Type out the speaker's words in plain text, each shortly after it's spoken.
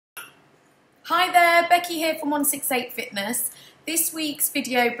Hi there, Becky here from 168 Fitness. This week's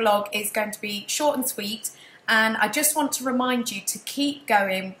video blog is going to be short and sweet, and I just want to remind you to keep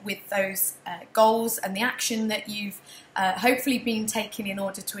going with those goals and the action that you've hopefully been taking in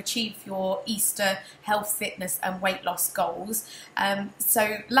order to achieve your Easter health, fitness and weight loss goals.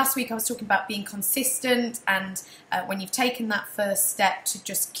 So last week I was talking about being consistent, and when you've taken that first step, to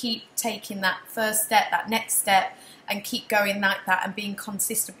just keep taking that first step, that next step, and keep going like that and being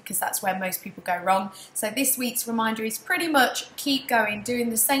consistent, because that's where most people go wrong. So this week's reminder is pretty much keep going, doing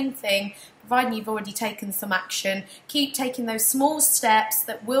the same thing, providing you've already taken some action. Keep taking those small steps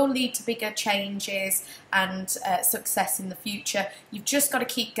that will lead to bigger changes and success in the future. You've just got to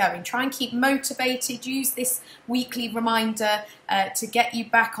keep going. Try and keep motivated. Use this weekly reminder to get you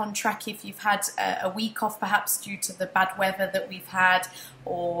back on track if you've had a week off, perhaps due to the bad weather that we've had,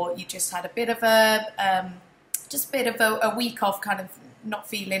 or you just had a bit of a week off, kind of not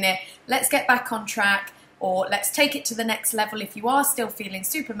feeling it. Let's get back on track, or let's take it to the next level. If you are still feeling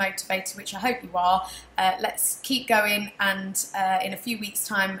super motivated, which I hope you are, let's keep going, and in a few weeks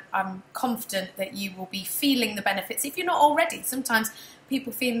time I'm confident that you will be feeling the benefits, if you're not already. Sometimes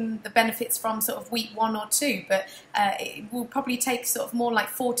people feel the benefits from sort of week 1 or 2, but it will probably take sort of more like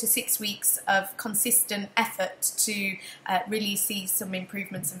 4 to 6 weeks of consistent effort to really see some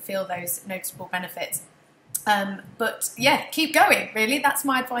improvements and feel those noticeable benefits. But yeah, keep going, really. That's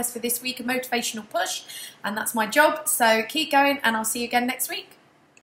my advice for this week, a motivational push, and that's my job. So keep going, and I'll see you again next week.